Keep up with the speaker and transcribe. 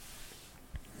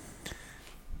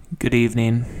Good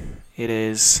evening. It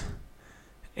is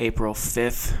April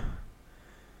 5th,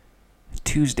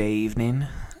 Tuesday evening.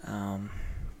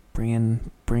 Bringing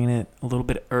it a little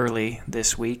bit early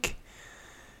this week,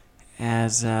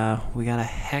 as we got a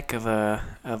heck of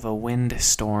a wind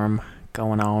storm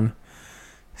going on.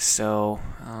 So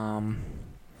I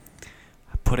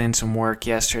put in some work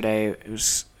yesterday. It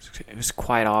was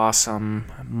quite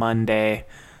awesome. Monday,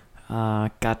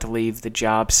 got to leave the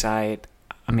job site.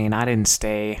 I mean, I didn't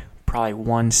stay probably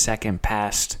 1 second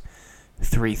past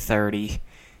 3:30,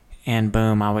 and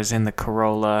boom, I was in the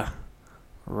Corolla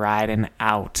riding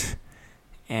out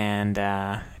and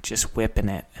just whipping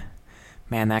it.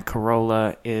 Man, that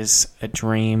Corolla is a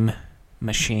dream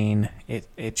machine. It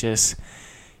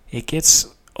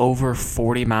gets over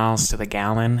 40 miles to the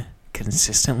gallon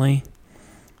consistently,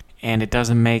 and it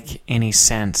doesn't make any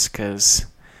sense because,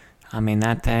 I mean,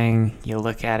 that thing, you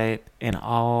look at it and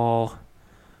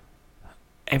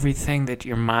everything that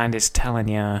your mind is telling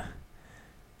you,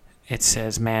 it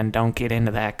says, man, don't get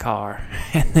into that car.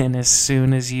 And then as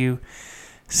soon as you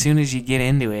get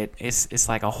into it, it's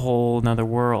like a whole nother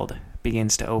world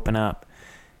begins to open up.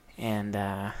 And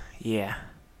yeah,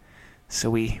 so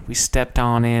we stepped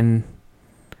on in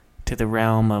to the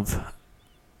realm of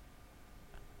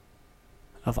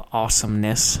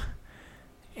awesomeness,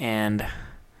 and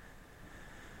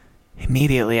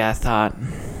immediately I thought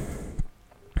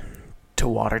to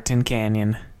Waterton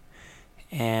Canyon.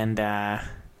 And I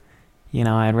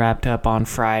had wrapped up on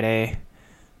Friday,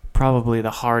 probably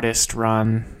the hardest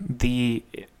run,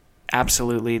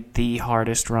 absolutely the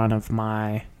hardest run of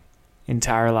my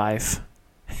entire life.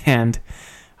 And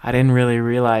I didn't really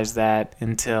realize that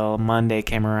until Monday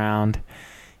came around,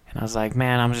 and I was like,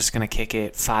 man, I'm just gonna kick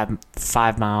it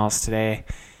five miles today.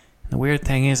 And the weird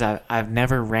thing is, I've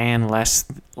never ran less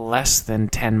than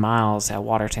 10 miles at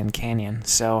Waterton Canyon,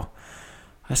 so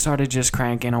I started just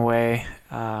cranking away.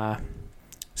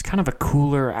 It's kind of a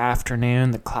cooler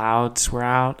afternoon. The clouds were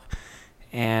out,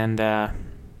 and man,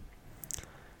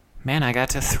 I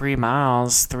got to 3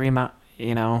 miles. Well,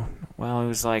 it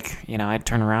was like, I'd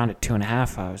turn around at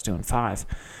 2.5. I was doing 5,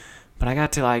 but I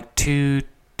got to like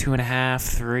 2.5,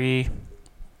 3,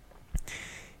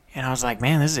 and I was like,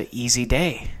 man, this is an easy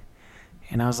day.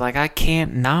 And I was like, I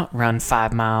can't not run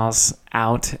 5 miles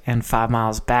out and 5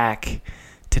 miles back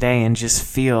today and just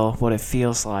feel what it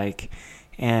feels like,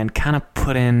 and kind of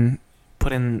put in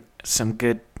some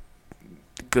good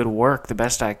work the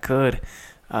best I could,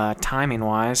 timing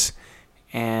wise.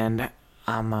 And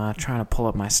I'm trying to pull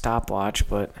up my stopwatch,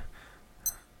 but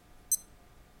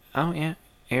oh yeah,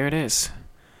 here it is.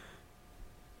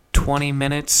 20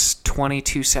 minutes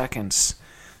 22 seconds.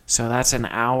 So that's an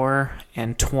hour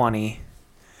and 20,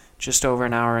 just over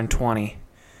an hour and 20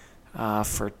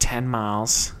 for 10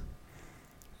 miles.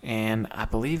 And I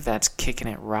believe that's kicking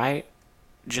it right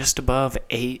just above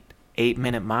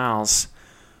 8-minute miles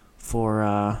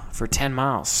for 10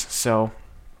 miles. So,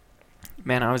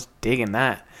 man, I was digging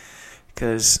that,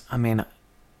 because I mean,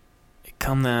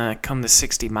 come the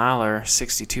 60-miler,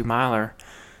 62-miler,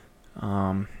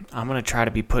 I'm gonna try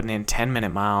to be putting in 10-minute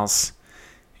miles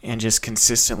and just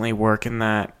consistently working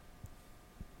that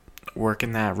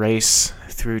race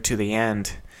through to the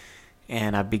end.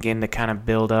 And I begin to kind of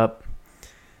build up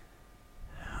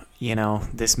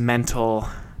this mental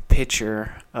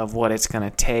picture of what it's going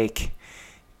to take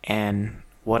and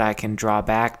what I can draw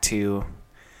back to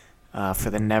for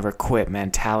the never quit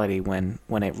mentality when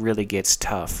it really gets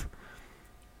tough.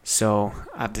 So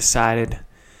I've decided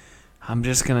I'm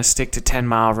just going to stick to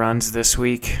 10-mile runs this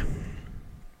week.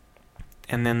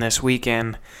 And then this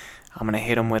weekend, I'm going to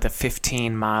hit them with a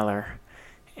 15-miler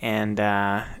and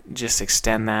just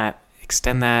extend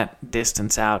that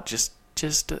distance out just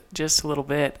a little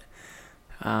bit.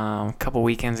 A couple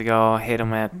weekends ago, I hit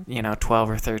them at 12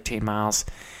 or 13 miles.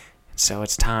 So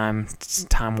it's time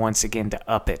once again to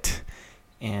up it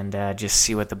and just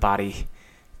see what the body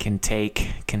can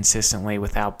take consistently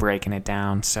without breaking it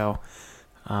down. So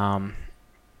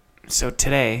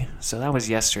today, that was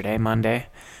yesterday, Monday.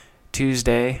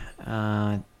 Tuesday,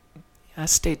 I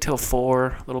stayed till 4,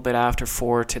 a little bit after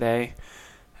 4 today.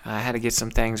 I had to get some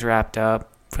things wrapped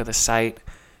up for the site,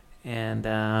 and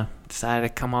decided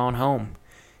to come on home.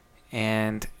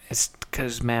 And it's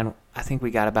because, man, I think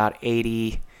we got about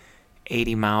 80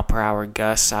 mile per hour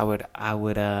gusts, I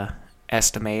would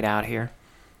estimate out here.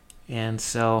 And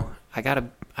so I got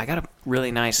a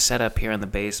really nice setup here in the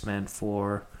basement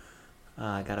for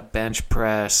I got a bench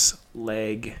press,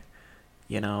 leg,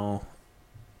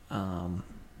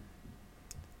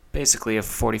 basically a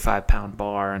 45-pound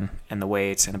bar and the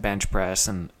weights and a bench press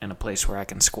and a place where I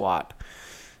can squat.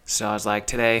 So I was like,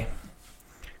 today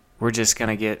we're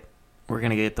gonna get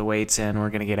the weights in. We're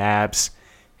gonna get abs,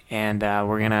 and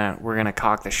we're gonna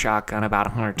cock the shotgun about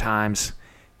 100 times,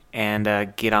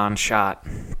 and get on shot.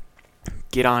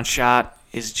 Get on shot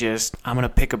is just, I'm gonna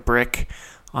pick a brick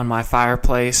on my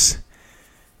fireplace.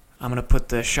 I'm gonna put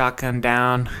the shotgun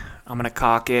down. I'm gonna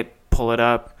cock it, pull it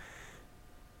up,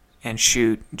 and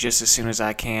shoot just as soon as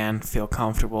I can. Feel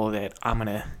comfortable that I'm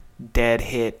gonna dead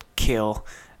hit kill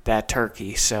that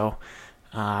turkey. So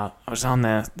I was on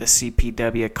the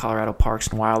CPW, Colorado Parks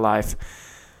and Wildlife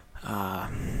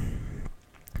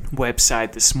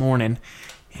website this morning,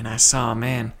 and I saw,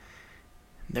 man,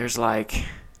 there's like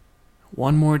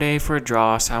one more day for a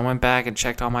draw. So I went back and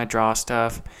checked all my draw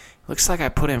stuff. Looks like I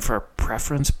put in for a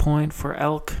preference point for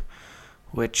elk,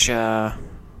 which I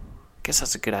guess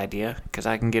that's a good idea because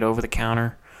I can get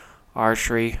over-the-counter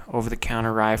archery,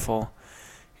 over-the-counter rifle,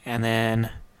 and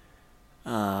then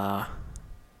I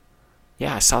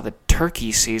saw the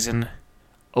turkey season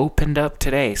opened up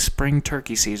today, spring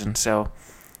turkey season. So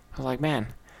I was like, man,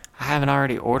 I haven't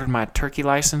already ordered my turkey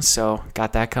license, so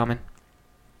got that coming.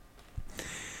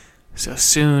 So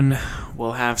soon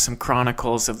we'll have some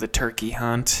chronicles of the turkey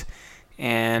hunt,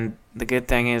 and the good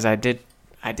thing is I did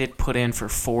put in for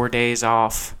 4 days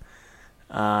off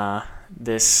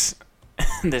this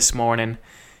morning,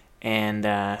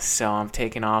 and so I'm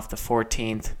taking off the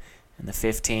 14th and the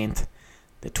 15th,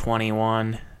 the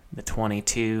 21, the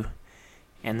 22,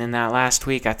 and then that last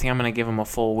week I think I'm gonna give them a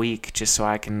full week just so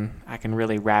I can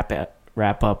really wrap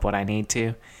up what I need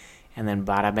to, and then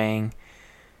bada bang.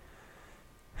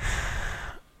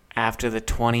 After the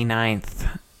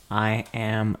 29th, I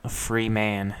am a free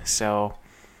man. So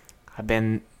I've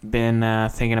been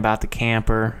thinking about the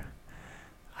camper.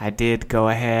 I did go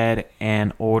ahead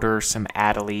and order some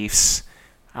Adeleafs.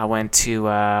 I went to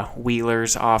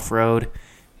Wheeler's Off-Road,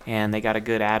 and they got a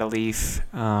good Adeleaf.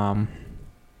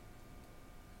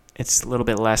 It's a little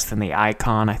bit less than the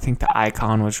Icon. I think the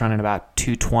Icon was running about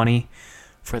 $220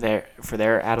 for their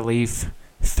Adeleaf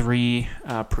 3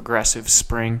 progressive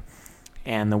spring,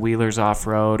 and the Wheeler's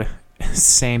Off-Road,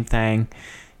 same thing,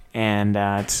 and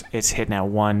it's hitting at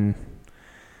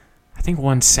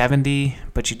 170,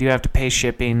 but you do have to pay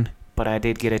shipping. But I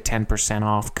did get a 10%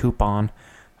 off coupon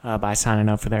by signing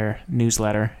up for their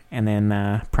newsletter and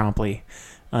then promptly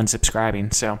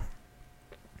unsubscribing. So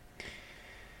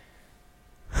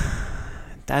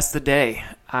that's the day.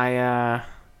 I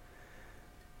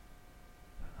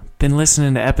been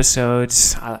listening to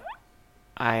episodes.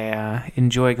 I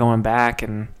enjoy going back,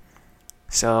 and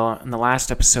so in the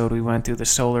last episode we went through the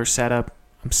solar setup.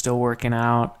 I'm still working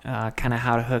out kind of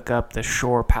how to hook up the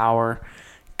shore power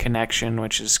connection,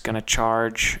 which is going to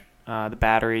charge the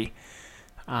battery.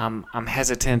 I'm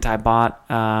hesitant. I bought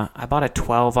a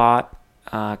 12-aught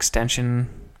extension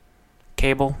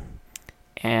cable,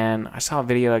 and I saw a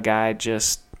video of a guy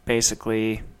just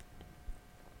basically,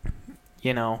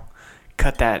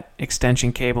 cut that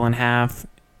extension cable in half.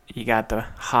 You got the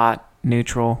hot,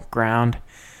 neutral, ground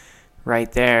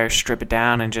right there, strip it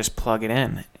down and just plug it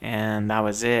in, and that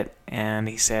was it. And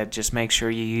he said just make sure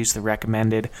you use the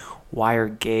recommended wire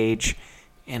gauge,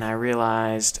 and I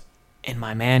realized in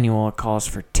my manual it calls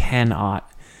for 10-aught.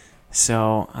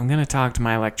 So I'm going to talk to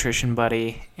my electrician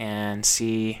buddy and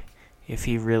see if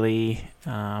he really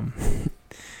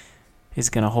is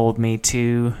going to hold me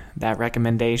to that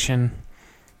recommendation.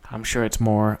 I'm sure it's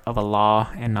more of a law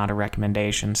and not a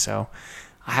recommendation, so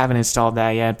I haven't installed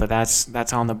that yet, but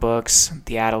that's on the books.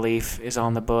 The Adeleaf is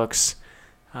on the books.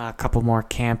 A couple more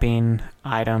camping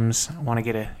items. I want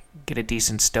to get a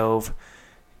decent stove,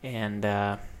 and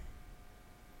that's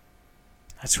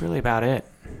really about it.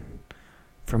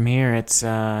 From here, it's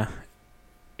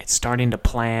starting to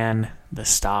plan the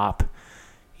stop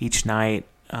each night.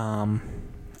 I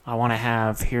want to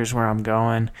have, here's where I'm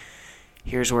going.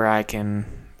 Here's where I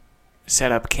can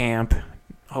set up camp,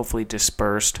 hopefully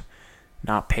dispersed,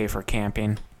 not pay for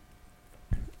camping,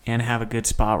 and have a good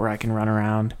spot where I can run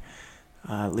around,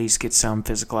 at least get some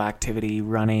physical activity,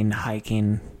 running,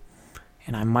 hiking,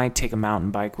 and I might take a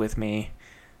mountain bike with me.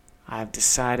 I've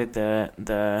decided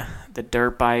the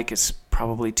dirt bike is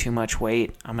probably too much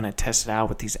weight. I'm going to test it out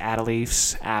with these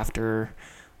Adeleafs after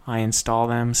I install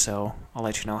them, so I'll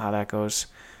let you know how that goes.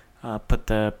 Put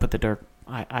the dirt,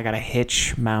 I got a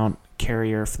hitch mount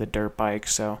carrier for the dirt bike,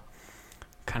 so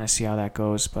kind of see how that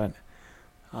goes. But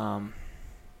I'm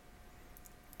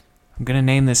going to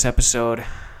name this episode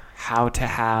How to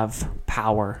Have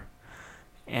Power.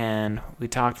 And we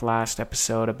talked last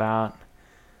episode about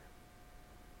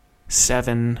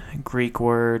 7 Greek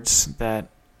words that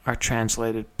are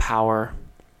translated power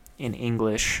in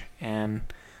English, and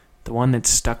the one that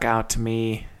stuck out to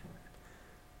me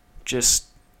just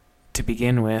to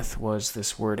begin with was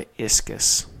this word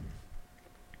Ischus.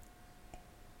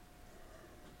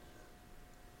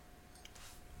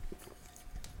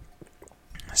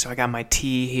 So I got my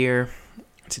tea here.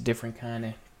 It's a different kind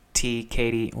of tea,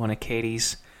 Katie, one of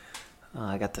Katie's.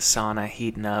 I got the sauna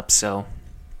heating up, so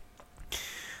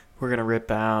we're going to rip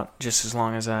out just as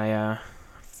long as I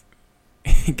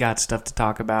got stuff to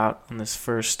talk about on this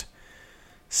first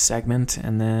segment,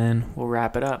 and then we'll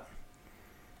wrap it up.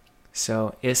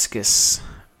 So, Ischus,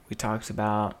 we talked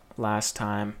about last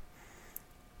time,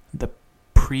 the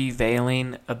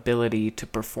prevailing ability to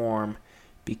perform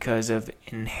because of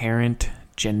inherent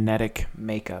genetic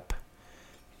makeup.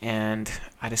 And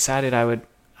I decided I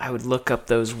would look up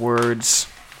those words,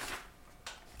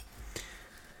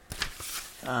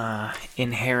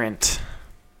 inherent,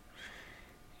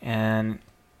 and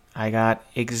I got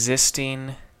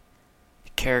existing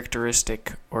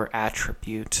characteristic or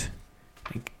attribute.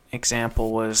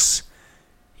 Example was,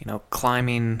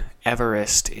 climbing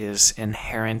Everest is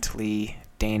inherently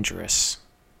dangerous.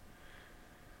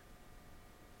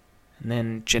 And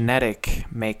then genetic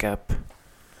makeup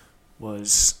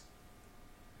was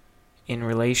in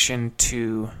relation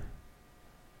to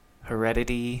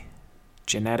heredity,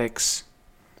 genetics.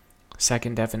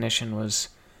 Second definition was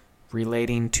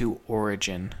relating to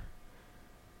origin.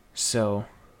 So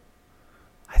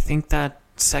I think that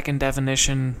second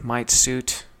definition might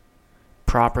suit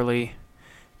properly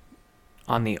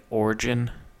on the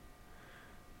origin,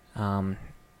 not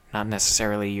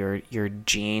necessarily your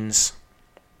genes.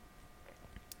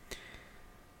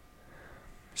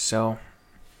 So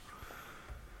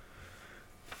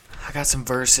I got some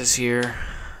verses here.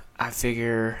 I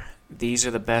figure these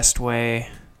are the best way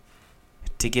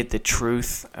to get the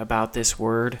truth about this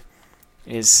word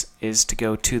is to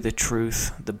go to the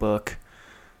truth, the book.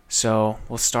 So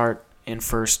we'll start in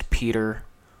 1 Peter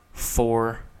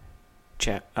 4,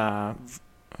 1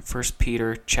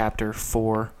 Peter chapter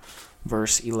 4,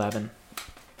 verse 11.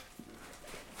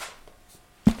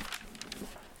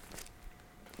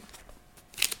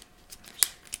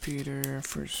 Peter,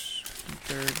 1st,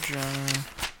 3rd John,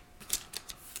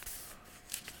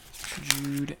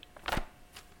 Jude,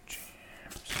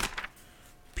 James,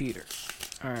 Peter.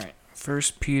 All right, 1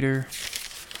 Peter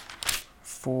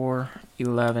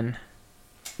 4:11.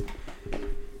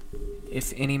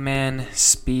 If any man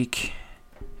speak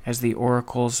as the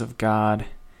oracles of God,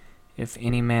 if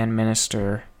any man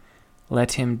minister,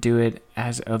 let him do it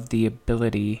as of the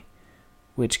ability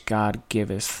which God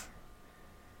giveth,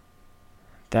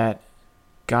 that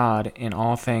God in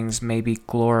all things may be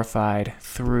glorified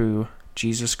through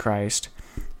Jesus Christ,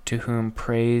 to whom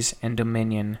praise and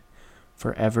dominion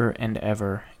forever and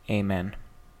ever. Amen.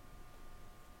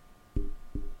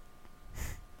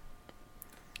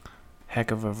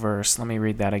 Heck of a verse. Let me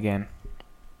read that again.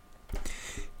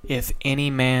 If any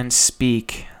man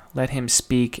speak, let him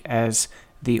speak as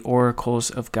the oracles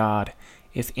of God.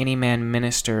 If any man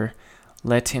minister,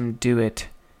 let him do it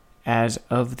as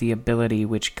of the ability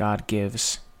which God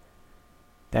gives,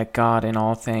 that God in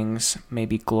all things may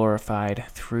be glorified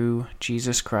through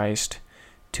Jesus Christ,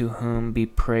 to whom be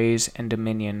praise and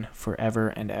dominion forever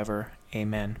and ever.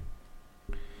 Amen.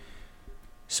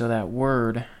 So that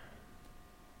word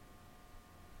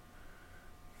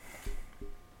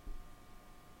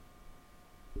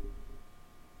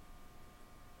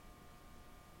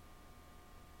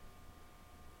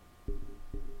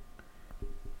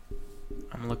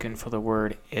I'm looking for the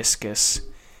word Ischus.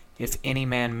 If any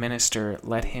man minister,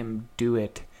 let him do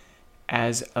it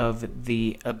as of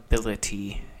the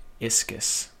ability,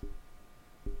 Ischus,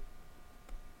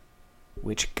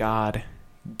 which God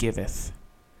giveth.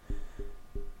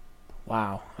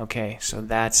 Wow, okay, so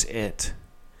that's it.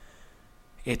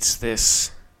 It's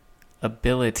this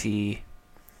ability,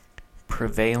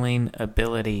 prevailing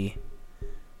ability,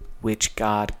 which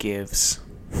God gives.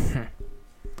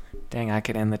 Dang, I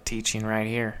could end the teaching right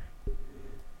here.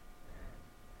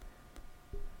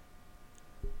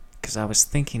 Because I was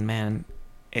thinking, man,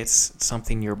 it's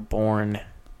something you're born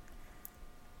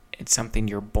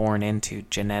into,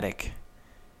 genetic.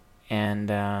 And,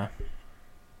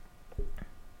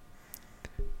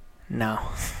 no.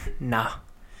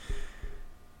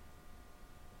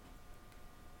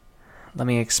 Let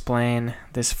me explain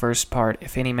this first part.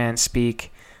 If any man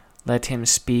speak, let him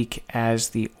speak as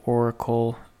the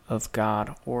oracle of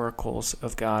God. Oracles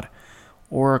of God.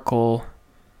 Oracle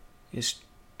is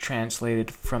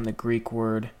translated from the Greek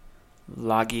word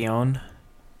logion.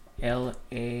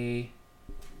 Logion.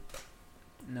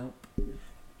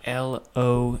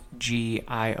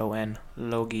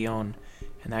 Logion.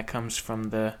 And that comes from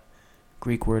the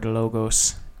Greek word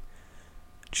logos.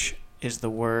 which is the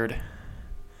Word.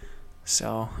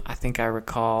 So I think I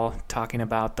recall talking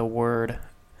about the Word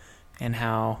and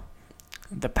how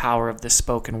the power of the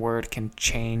spoken word can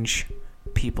change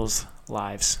people's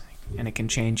lives, and it can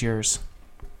change yours.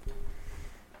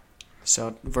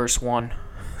 So verse 1,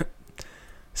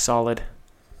 solid.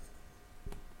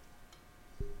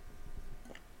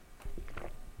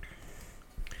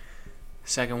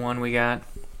 Second one we got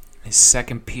is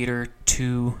 2 Peter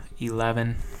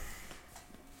 2:11.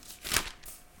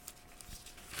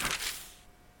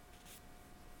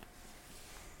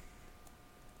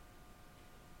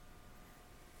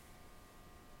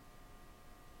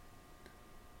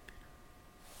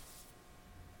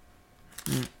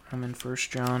 I'm in 1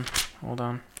 John. Hold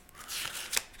on.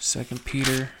 2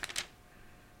 Peter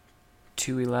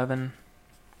 2:11.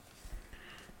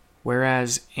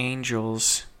 Whereas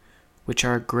angels, which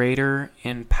are greater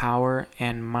in power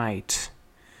and might,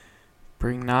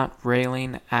 bring not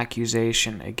railing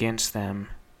accusation against them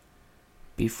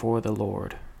before the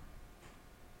Lord.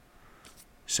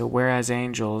 So whereas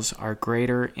angels are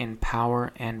greater in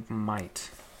power and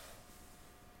might.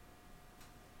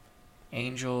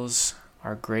 Angels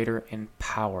are greater in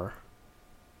power.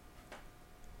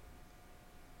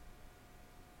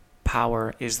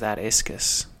 Power is that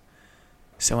Ischus.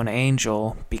 So an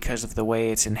angel, because of the way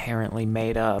it's inherently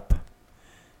made up,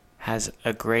 has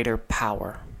a greater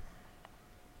power.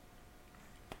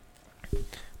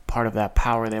 Part of that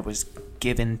power that was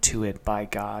given to it by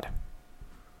God.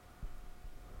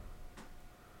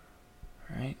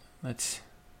 All right, let's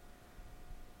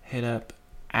hit up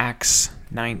Acts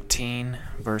 19,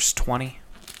 verse 20.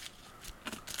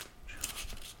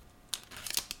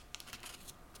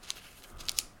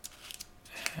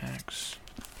 Acts.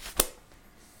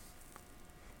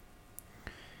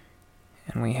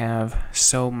 And we have,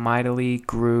 so mightily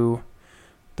grew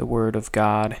the word of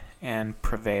God and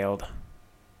prevailed.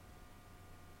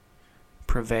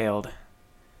 Prevailed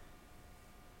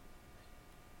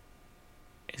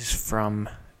is from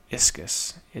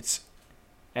Ischus. It's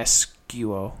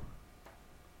escuo.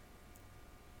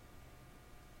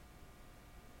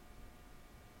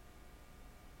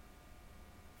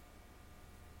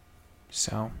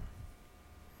 So,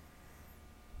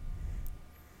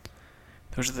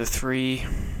 those are the three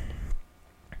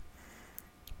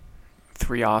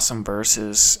awesome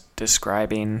verses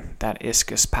describing that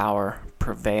Ischus power,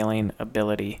 prevailing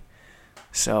ability.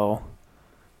 So,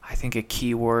 I think a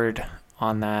key word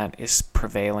on that is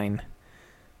prevailing.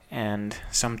 And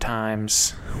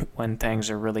sometimes when things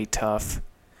are really tough,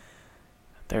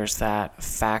 there's that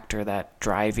factor, that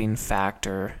driving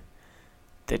factor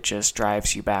that just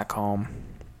drives you back home.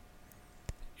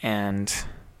 And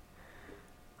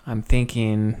I'm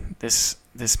thinking this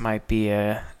might be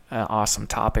a awesome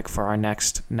topic for our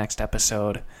next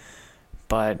episode,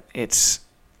 but it's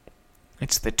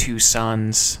the two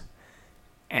sons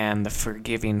and the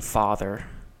forgiving father.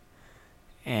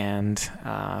 And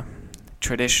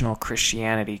traditional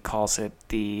Christianity calls it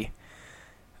the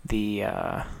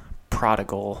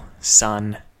prodigal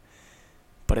son,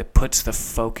 but it puts the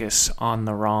focus on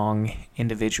the wrong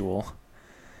individual.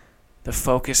 The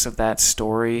focus of that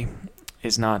story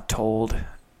is not told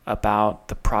about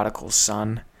the prodigal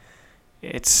son.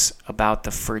 It's about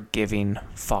the forgiving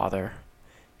father.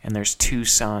 And there's two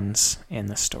sons in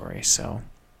the story, so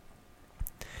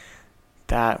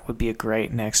that would be a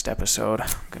great next episode. I'm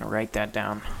going to write that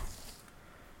down.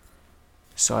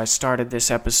 So I started this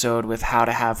episode with how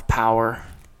to have power,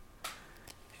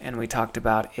 and we talked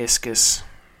about Ischus.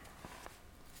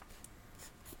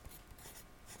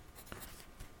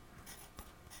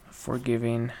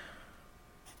 Forgiving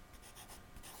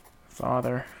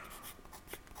father.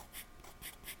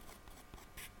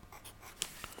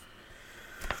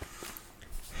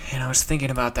 And I was thinking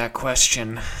about that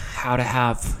question, how to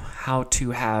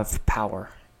have power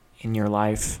in your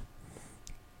life,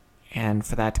 and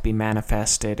for that to be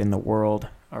manifested in the world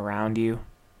around you.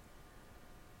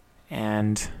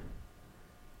 And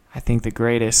I think the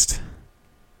greatest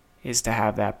is to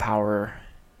have that power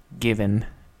given.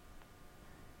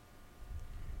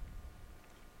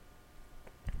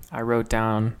 I wrote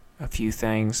down a few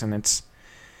things, and it's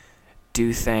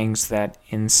do things that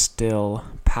instill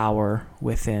power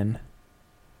within.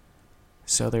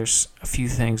 So there's a few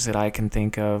things that I can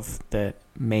think of that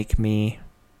make me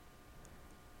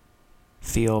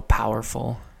feel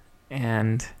powerful,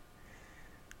 and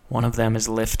one of them is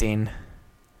lifting.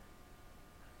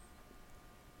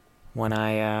 When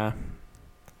I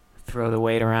throw the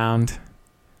weight around,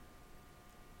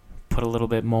 put a little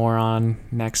bit more on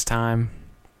next time.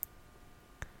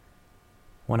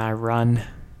 When I run,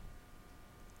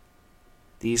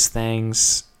 these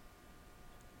things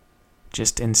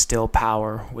just instill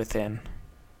power within.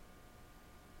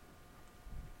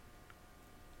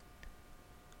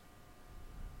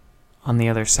 On the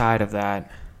other side of that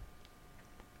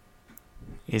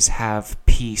is have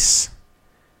peace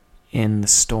in the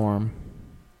storm.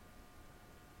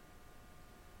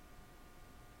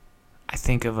 I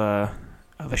think of a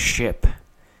ship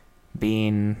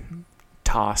being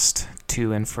tossed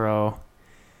to and fro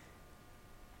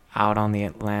out on the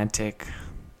Atlantic,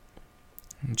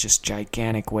 just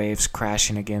gigantic waves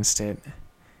crashing against it,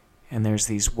 and there's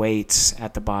these weights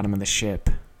at the bottom of the ship,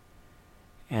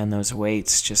 and those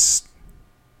weights just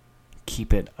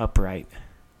keep it upright.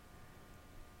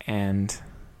 And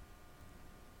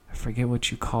I forget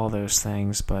what you call those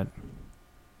things, but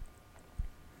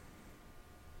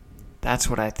that's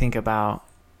what I think about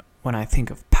when I think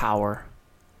of power,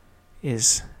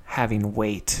 is having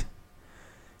weight.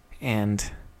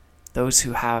 And those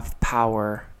who have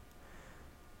power,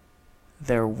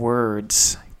 their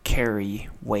words carry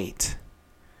weight.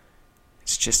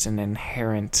 It's just an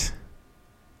inherent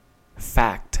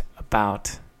fact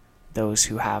about those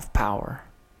who have power.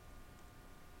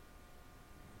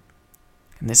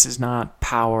 And this is not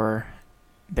power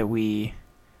that we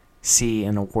see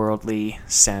in a worldly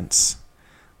sense.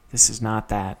 This is not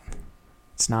that.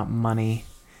 It's not money.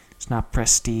 It's not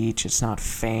prestige. It's not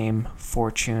fame,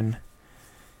 fortune,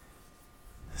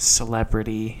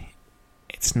 celebrity.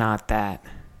 It's not that.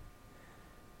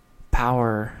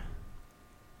 Power,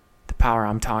 the power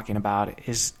I'm talking about,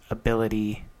 is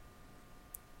ability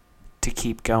to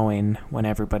keep going when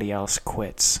everybody else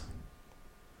quits.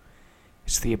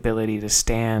 It's the ability to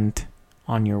stand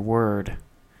on your word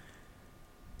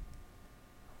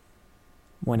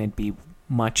when it'd be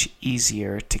much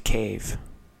easier to cave.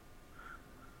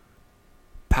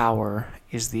 Power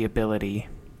is the ability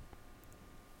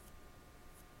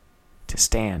to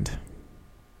stand,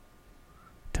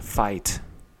 to fight,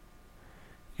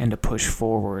 and to push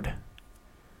forward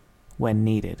when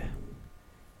needed.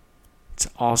 It's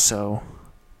also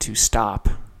to stop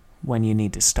when you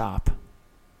need to stop.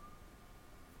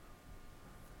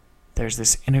 There's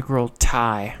this integral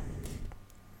tie.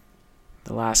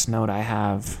 The last note I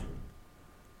have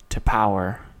to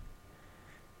power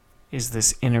is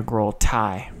this integral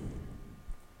tie.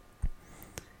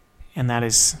 And that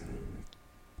is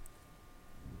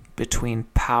between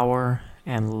power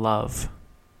and love.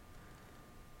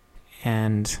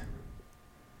 And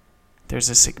there's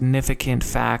a significant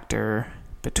factor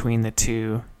between the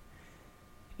two,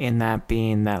 in that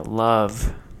being that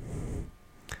love,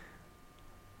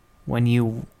 when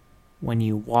you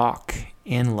walk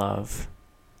in love,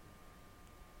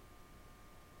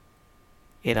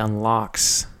 it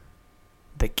unlocks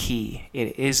the key.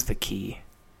 It is the key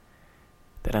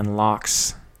that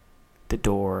unlocks the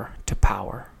door to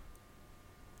power.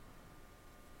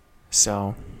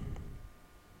 So,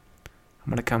 I'm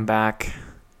going to come back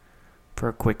for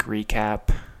a quick recap.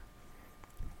 A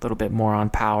little bit more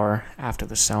on power after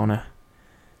the sauna.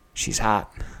 She's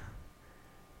hot.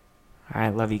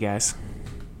 Alright, love you guys.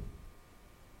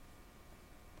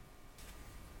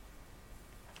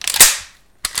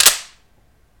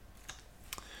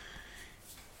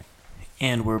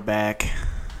 And we're back.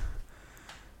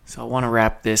 So I want to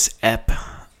wrap this ep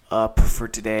up for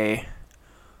today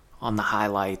on the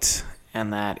highlight,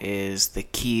 and that is the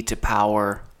key to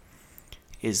power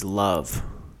is love.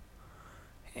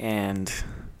 And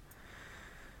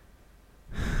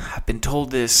I've been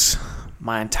told this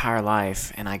my entire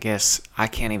life, and I guess I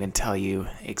can't even tell you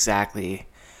exactly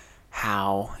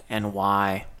how and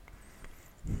why.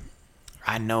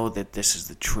 I know that this is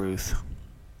the truth,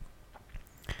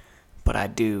 but I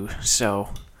do. So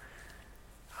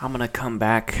I'm gonna come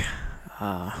back,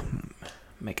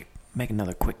 make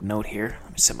another quick note here.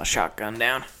 Let me set my shotgun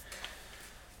down.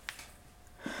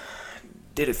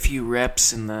 Did a few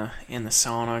reps in the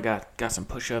sauna. Got some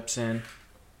push-ups in.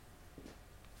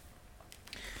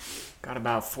 Got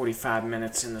about 45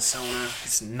 minutes in the sauna.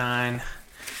 It's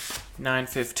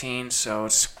 9:15, so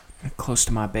it's close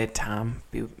to my bedtime.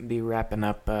 Be wrapping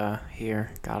up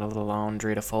here. Got a little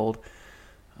laundry to fold.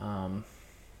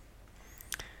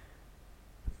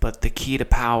 But the key to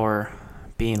power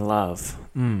being love.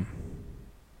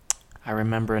 I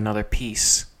remember another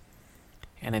piece,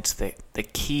 and it's the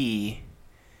key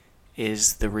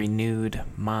is the renewed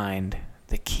mind,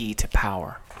 the key to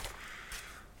power.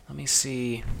 Let me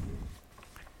see.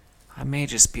 I may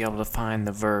just be able to find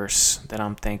the verse that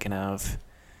I'm thinking of,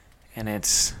 and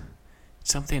it's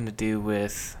something to do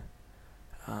with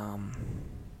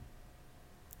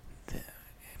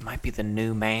it might be the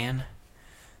new man.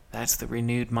 That's the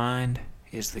renewed mind.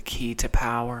 is the key to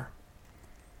power.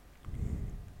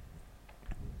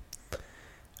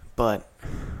 But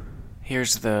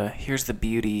here's the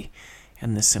beauty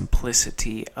and the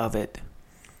simplicity of it.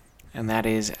 And that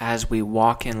is, as we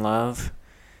walk in love,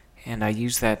 and I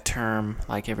use that term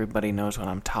like everybody knows what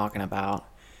I'm talking about,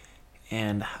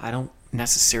 and I don't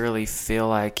necessarily feel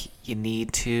like you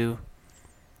need to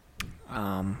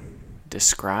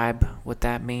describe what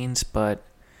that means, but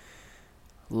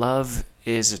love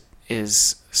is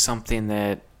something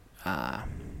that I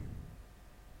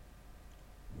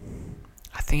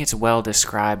think it's well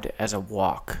described as a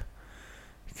walk,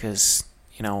 because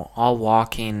all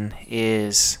walking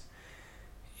is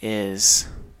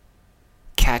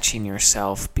catching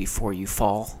yourself before you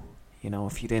fall.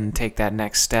 If you didn't take that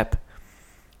next step,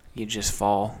 you just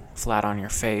fall flat on your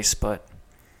face. But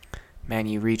man,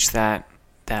 you reach that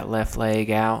left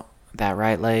leg out, that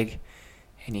right leg,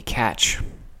 and you catch.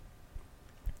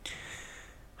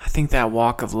 I think that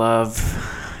walk of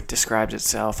love describes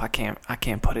itself. I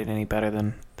can't put it any better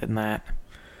than that.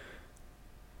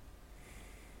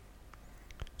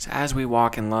 So as we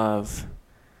walk in love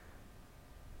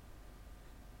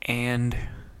and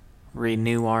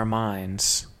renew our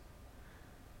minds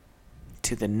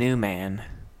to the new man,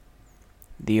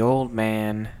 the old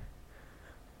man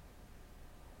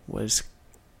was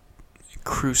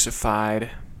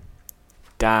crucified,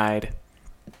 died,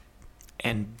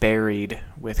 and buried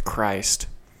with Christ.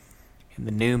 And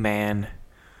the new man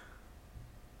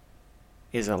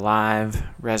is alive,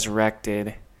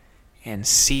 resurrected, and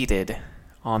seated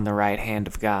on the right hand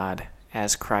of God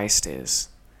as Christ is.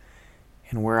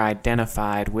 And we're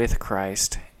identified with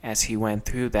Christ as he went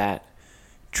through that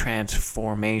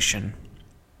transformation.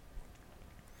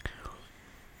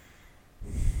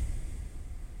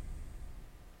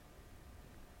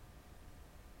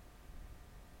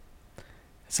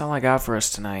 That's all I got for us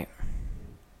tonight.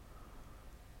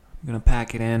 I'm going to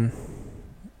pack it in,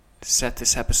 set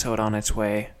this episode on its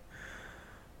way.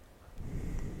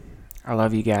 I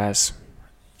love you guys.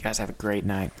 You guys have a great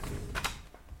night.